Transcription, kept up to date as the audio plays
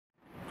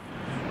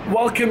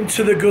Welcome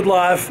to The Good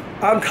Life.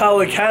 I'm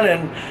Carlo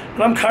Cannon,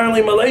 and I'm currently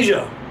in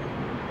Malaysia.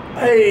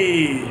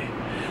 Hey,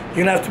 you're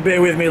gonna have to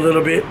bear with me a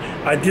little bit.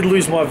 I did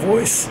lose my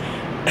voice.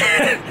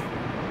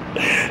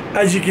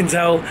 As you can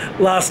tell,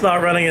 last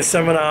night running a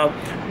seminar,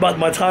 but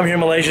my time here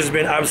in Malaysia has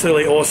been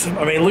absolutely awesome.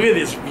 I mean, look at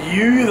this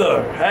view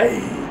though, hey.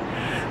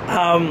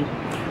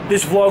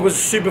 This vlog was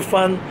super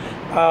fun.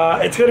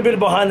 It's got a bit of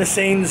behind the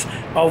scenes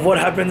of what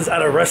happens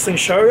at a wrestling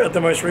show, at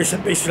the most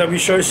recent BCW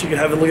show, so you can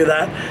have a look at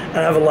that and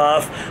have a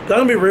laugh. But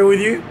I'm gonna be real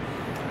with you,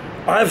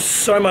 I have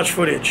so much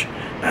footage,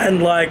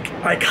 and like,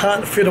 I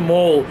can't fit them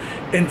all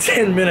in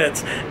 10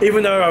 minutes,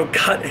 even though I've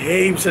cut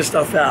heaps of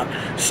stuff out.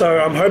 So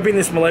I'm hoping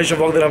this Malaysia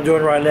vlog that I'm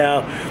doing right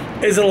now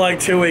isn't like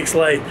 2 weeks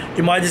late.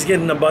 You might just get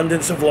an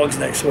abundance of vlogs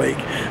next week.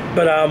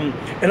 But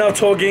enough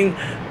talking.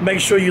 Make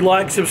sure you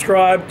like,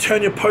 subscribe,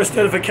 turn your post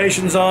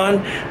notifications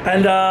on,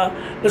 and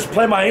let's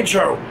play my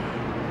intro.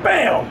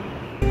 Bam!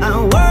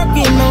 I'm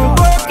working.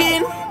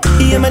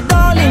 Yeah, my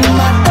darling,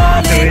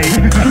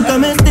 I'm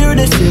coming through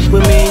the ship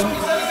with me.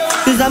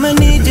 Cause I'ma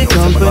need your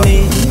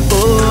company.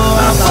 Oh,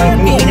 I'm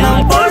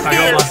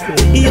working.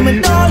 Yeah, my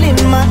darling,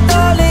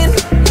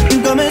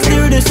 I'm coming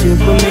through the ship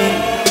with me.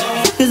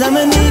 Cause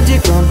I'ma need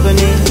your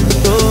company.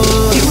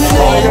 Oh, you know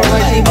my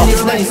baby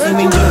is nice and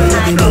we enjoy it.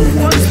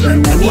 I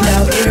need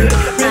out here.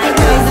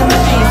 Recognize the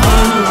money,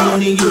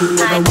 only you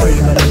never worry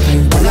about the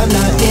things when I'm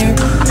not there.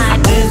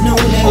 There's no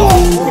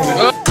letting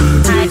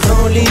it's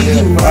only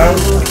you.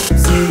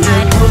 Say you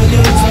put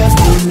your trust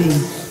in me,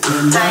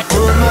 and I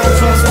put my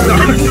trust in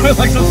you.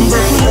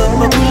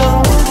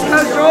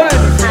 Buckle up.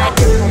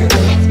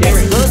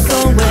 Let's go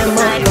somewhere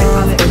more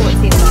comfortable.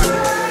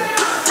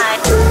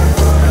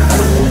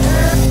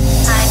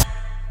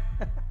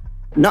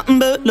 Nothing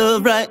but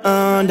love right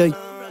under you.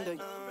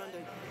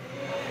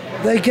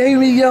 They gave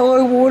me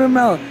yellow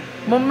watermelon.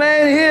 My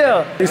man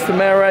here. It's the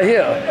man right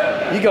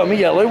here. You got me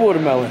yellow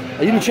watermelon.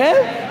 Are you the champ?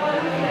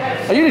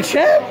 Are you the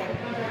champ?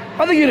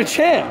 I think you're the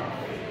champ.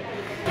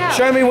 Yeah.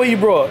 Show me what you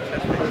brought.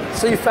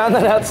 So you found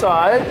that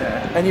outside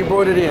and you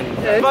brought it in.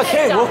 Yeah, if I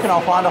keep looking,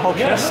 I'll find a whole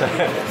chest.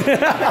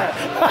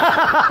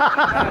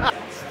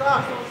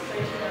 Stop.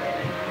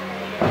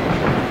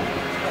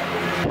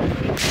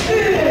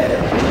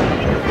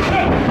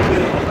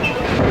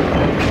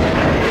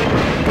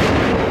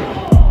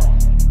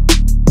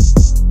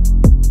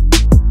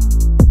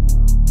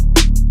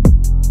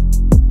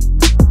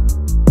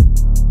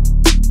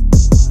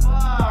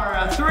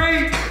 Alright,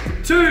 3,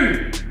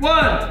 2,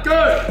 1, go!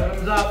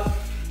 Thumbs up.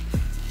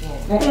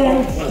 What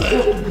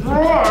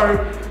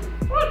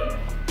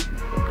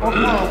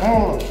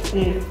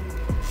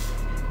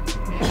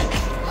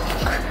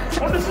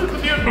is this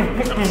with you? I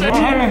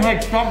haven't had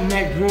something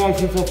that dry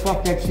since I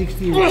fucked that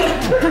 60 year old. I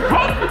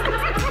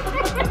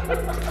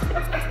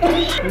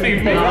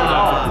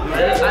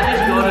just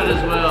got it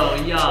as well,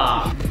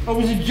 yeah. It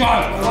was a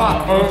joke.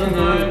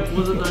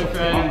 Was it no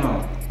crane?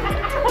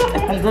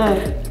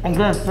 I'm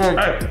going first.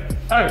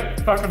 Hey,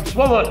 fucking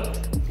swallow it.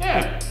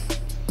 Yeah.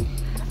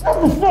 What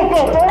the fuck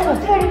up? What the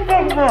fuck are you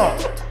talking about?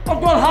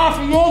 I've got half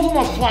of yours on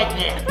my plate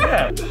now.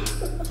 Yeah.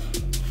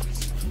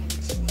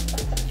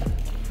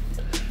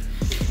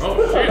 Oh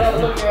shit.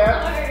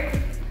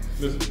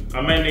 Listen, I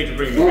may need to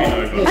bring the bin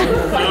over.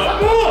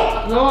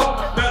 No.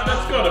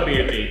 That's gotta be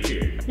a DQ.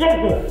 What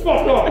the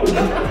fuck up?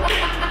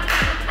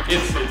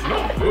 It's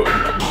not good.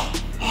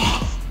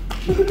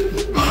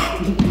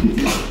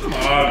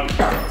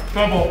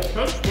 Come on.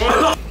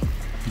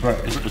 Bro,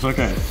 it's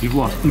okay. You've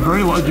lost. You've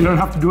already lost. You don't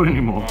have to do it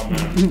anymore.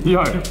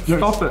 Yo,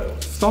 stop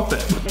it. Stop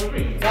it.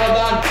 Well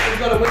done. We've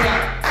got a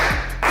winner.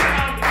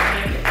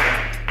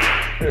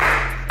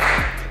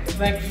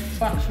 Thank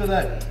fucks for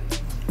that.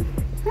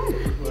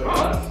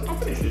 I'll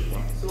finish this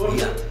one.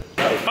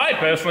 I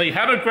personally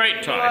had a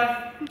great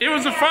time. It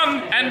was a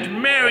fun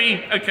and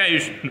merry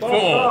occasion for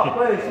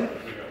all.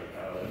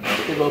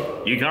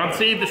 You can't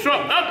see the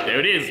shot. Oh, there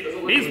it is.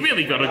 He's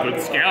really got a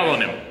good scowl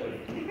on him.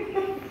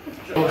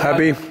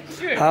 Happy?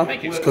 Huh?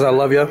 It's because I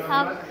love you.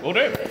 Will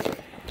do.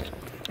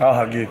 I'll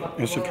hug you.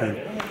 Yes, you can.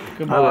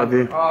 Goodbye. I love you.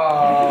 We've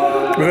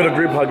got a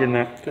group hug in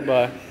there.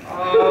 Goodbye.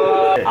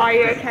 Are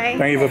you okay?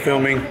 Thank you for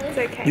filming. It's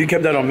okay. You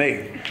kept that on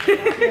me.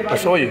 I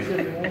saw you.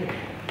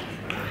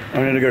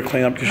 I need to go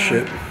clean up this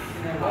shit.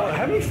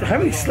 How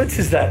many slits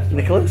is that,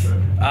 Nicholas?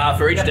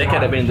 For each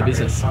decade I've been in the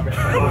business.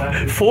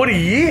 40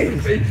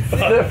 years?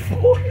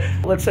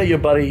 Let's say your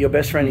buddy, your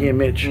best friend here,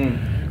 Mitch,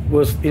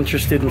 was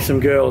interested in some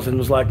girls and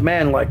was like,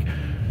 man, like,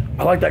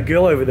 I like that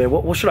girl over there.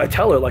 What should I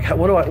tell her? Like,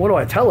 what do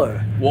I tell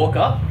her? Walk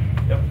up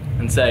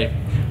and say,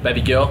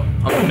 baby girl,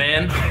 I'm a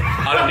man.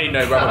 I don't need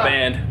no rubber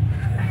band.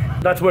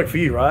 That's worked for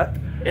you, right?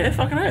 Yeah,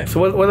 fucking hell. So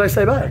what do they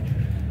say back?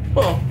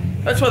 Well,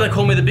 that's why they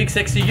call me the big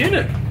sexy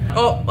unit.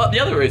 Oh, but the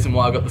other reason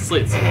why I got the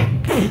slits.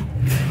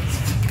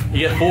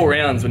 You get 4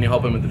 rounds when you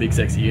hop in with the big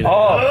sexy unit.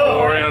 Oh,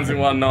 4 rounds in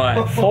one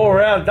night. 4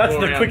 rounds. That's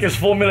 4 the rounds. quickest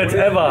 4 minutes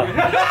ever.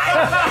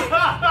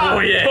 Oh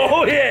yeah.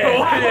 Oh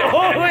yeah.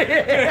 Oh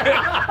yeah.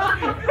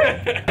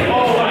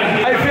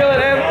 How you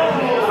feeling, Em?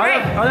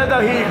 I don't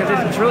know hear you because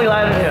it's really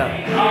loud in here.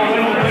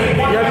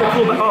 You have your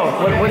cool. Oh,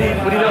 what are you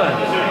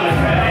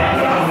doing?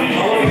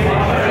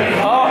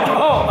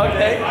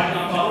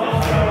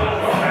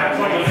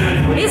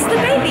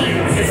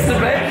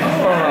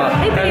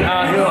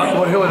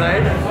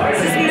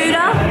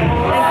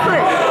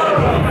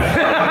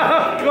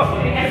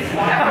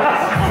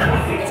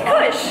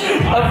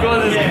 Of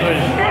course it's good.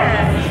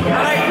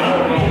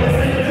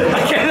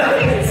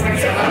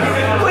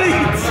 What are you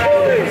doing?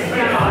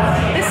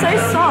 It's so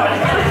soft.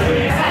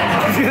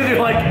 He's gonna do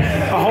like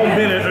a whole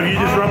minute of you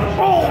just rubbing.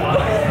 Oh!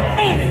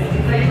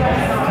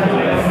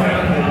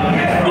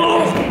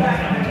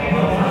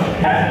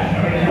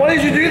 Why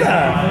did you do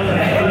that?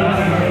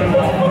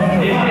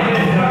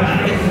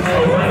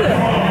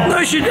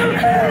 No, she didn't.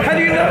 How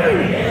do you know?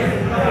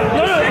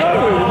 No.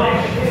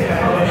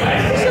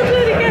 She'll do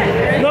it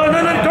again. No,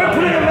 don't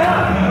put it in your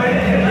mouth.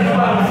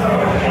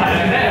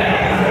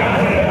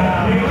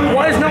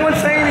 Why is no one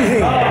saying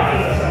anything?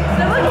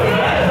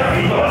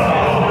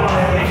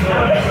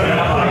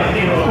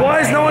 Why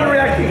is no one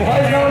reacting? I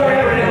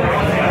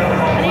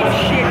need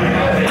shit.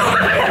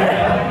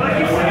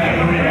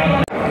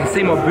 I can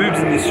see my boobs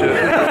in this shirt.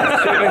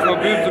 This shirt makes my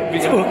boobs look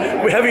big.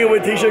 We're having a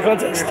wet t-shirt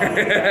contest.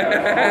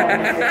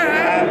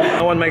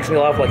 No one makes me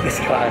laugh like this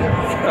guy.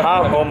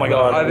 Oh my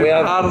god. I think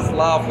the hardest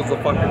laugh was the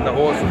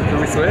horse. Can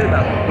we swear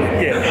that?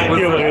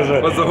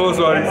 Yeah. Was the horse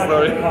riding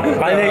story?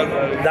 I think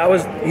that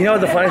was, you know,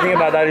 the funny thing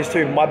about that is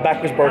too, my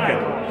back was broken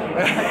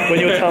when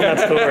you were telling that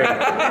story.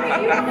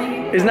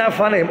 Isn't that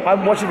funny?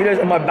 I'm watching videos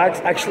and my back's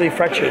actually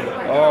fractured.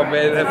 Oh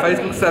man, her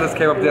Facebook status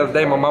came up the other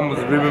day. My mum was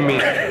ribbing me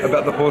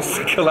about the horse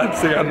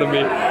collapsing under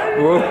me.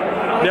 Well,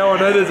 now I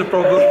know there's a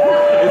problem.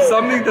 If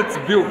something that's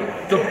built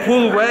to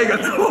pull wagon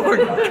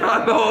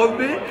can't hold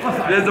me,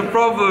 there's a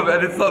problem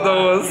and it's not the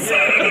horse.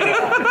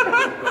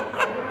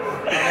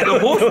 The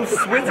horse was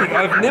sweating.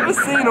 I've never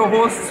seen a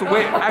horse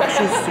sweat,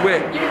 actual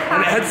sweat.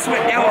 And it had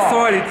sweat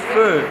outside its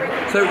fur.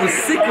 So it was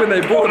sick when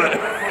they bought it.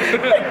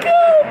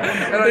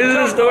 This is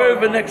a story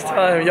for next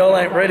time. Y'all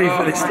ain't ready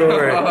for this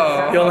story.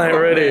 Y'all ain't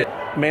ready.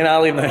 Me and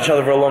Ali know each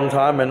other for a long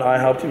time and I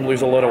helped him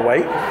lose a lot of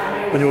weight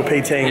when you were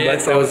PTing.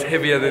 Yes, I was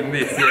heavier than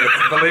this, yes.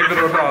 Believe it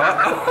or not,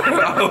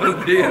 I was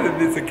bigger than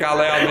this and Carl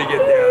allowed me to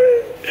get down.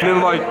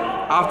 And then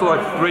after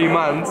 3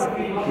 months,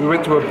 we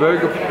went to a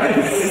burger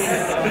place.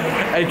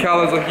 And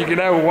Carl was like, you can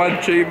have one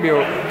cheap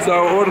meal. So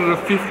I ordered a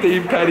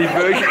 15 patty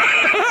burger.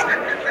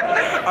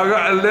 I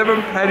got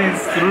 11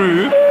 patties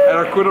through and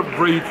I couldn't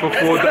breathe for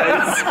 4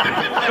 days.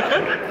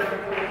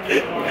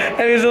 And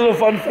here's a little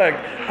fun fact.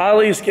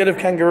 Ali is scared of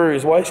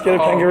kangaroos. Why are you scared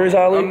of kangaroos,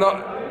 Ali? I'm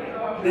not.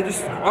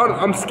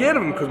 I'm scared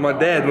of them because my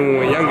dad, when we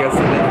were younger,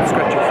 said they could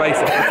scratch your face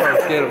off. That's why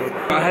I'm scared of them.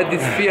 I had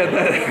this fear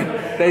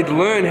that they'd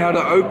learn how to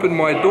open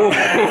my door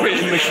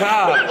in the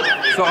car.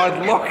 So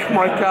I'd lock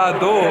my car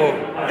door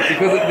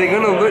because they're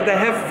gonna learn. They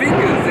have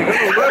fingers. They're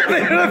gonna learn.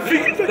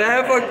 They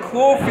have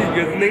claw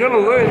fingers, and they're gonna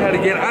learn how to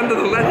get under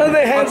the latch.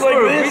 They have I saw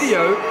a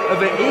video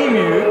of an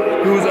emu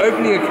who was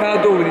opening a car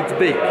door with its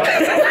beak.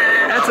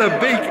 That's a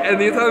beak,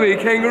 and you're telling me a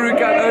kangaroo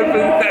can't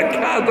open that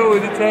car door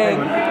with its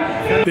hand.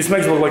 This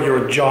makes it look like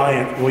you're a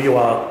giant. Well, you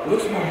are.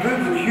 Looks my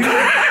boobs are huge.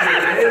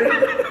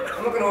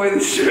 I'm not gonna wear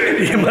this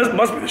shirt. It must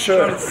be the I'm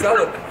shirt. trying to sell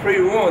it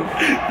pre-worn.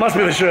 Must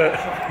be the shirt.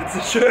 It's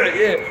a shirt,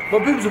 yeah. My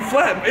boobs are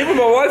flat. Even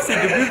my wife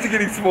said the boobs are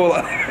getting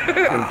smaller.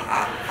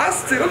 I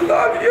still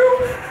love you.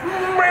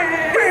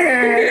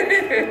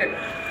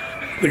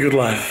 The good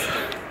life.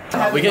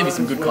 We gave you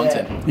some good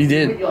content. You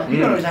did.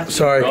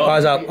 Sorry.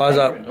 Eyes up. Eyes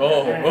up.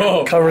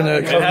 Oh. Covering the.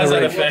 It has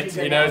that reef. effect,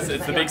 you know, it's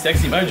the big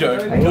sexy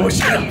mojo.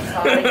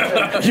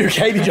 You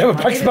okay? Did you have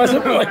a back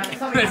spasm?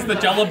 It's the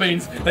jello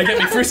beans. They get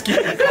me frisky.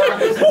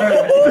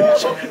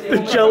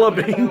 The jello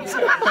beans.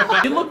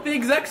 You look the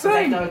exact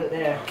same.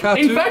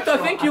 In fact, I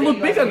think you look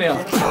bigger now.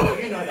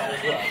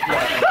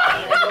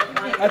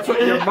 That's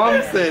what your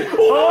mum said.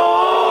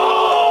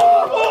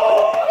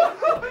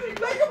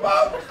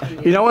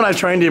 You know, when I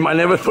trained him, I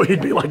never thought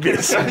he'd be like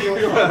this.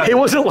 He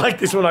wasn't like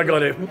this when I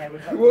got him.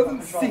 He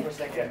wasn't sick.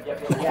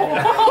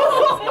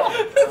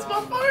 That's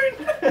my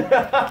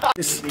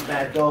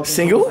phone.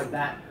 Single? Look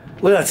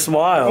at that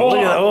smile. Look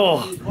at that.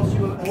 Oh.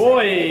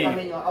 Boy.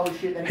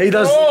 He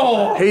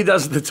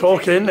does the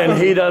talking and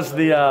he does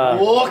the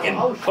Walking.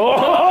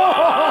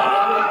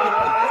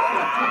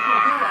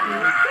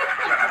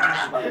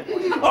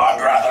 Oh,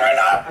 brother,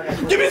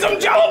 enough! Give me some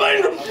jello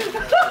beans!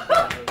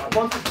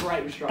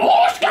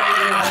 Oscar!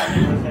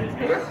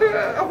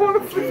 I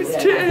want to flip his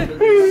chair.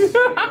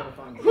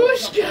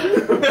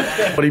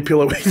 Body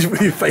pillow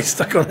with your face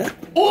stuck on it.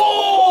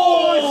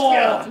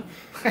 Oh!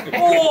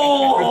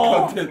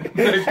 Oh! Good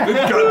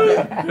content.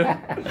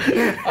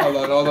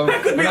 Hold on.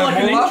 That could be like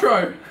an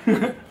intro.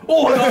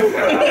 Oh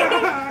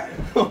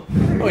no!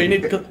 You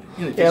need to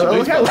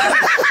Look at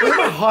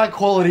high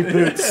quality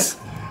boots.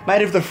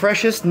 Made of the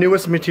freshest,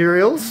 newest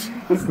materials.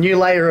 New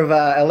layer of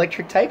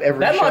electric tape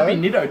every That show. might be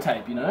Nitto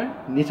tape, you know?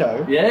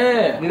 Nitto.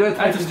 Yeah. Nitto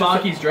That's a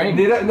Sparky's dream.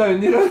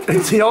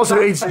 Nitto. He also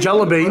eats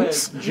jello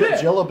beans.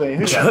 Jello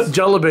bean.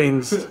 Jello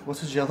beans.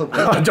 What's a jello bean?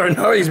 I don't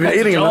know. He's been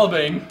eating Jello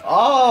them. bean.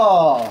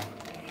 Oh!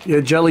 Yeah,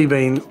 jelly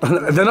beans.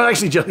 They're not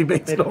actually jelly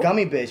beans. They're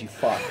gummy bears, you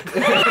fuck. Fuck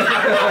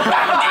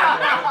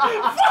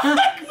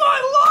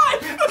my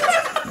life!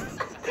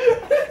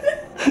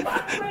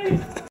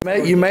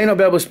 Mate, you may not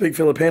be able to speak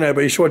Filipino, but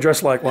you sure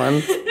dress like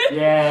one.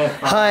 Yeah.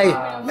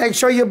 Hi, make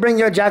sure you bring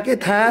your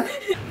jacket, huh?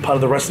 Part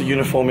of the rest of the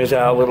uniform is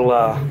our little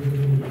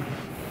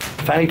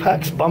fanny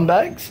packs, bum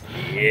bags.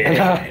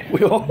 Yeah. And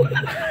we all...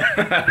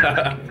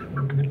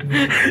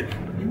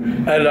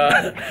 and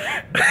I've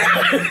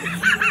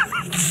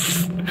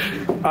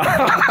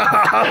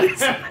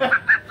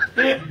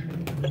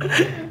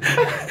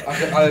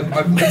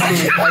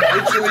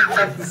literally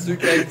packed the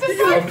suitcase.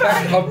 I've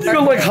packed you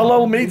got like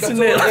halal meats in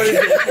there.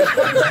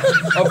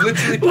 I've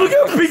literally look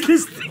how big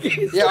this thing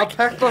is. Yeah, I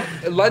packed like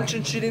lunch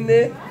and shit in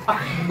there.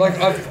 Like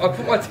I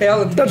put my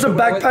towel and that's a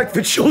backpack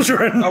for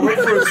children. I went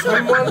for a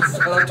swim once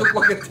and I took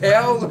like a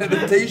towel and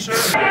a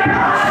t-shirt.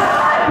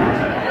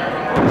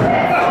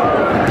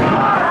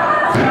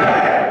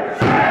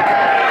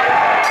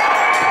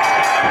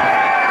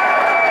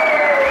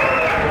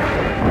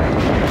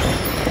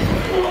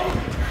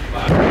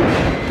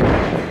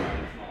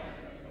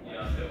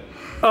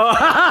 I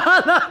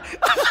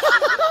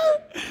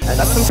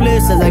got some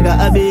places I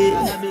gotta be.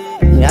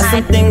 There are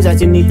some things that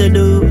you need to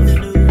do,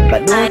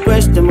 but don't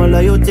question my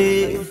loyalty.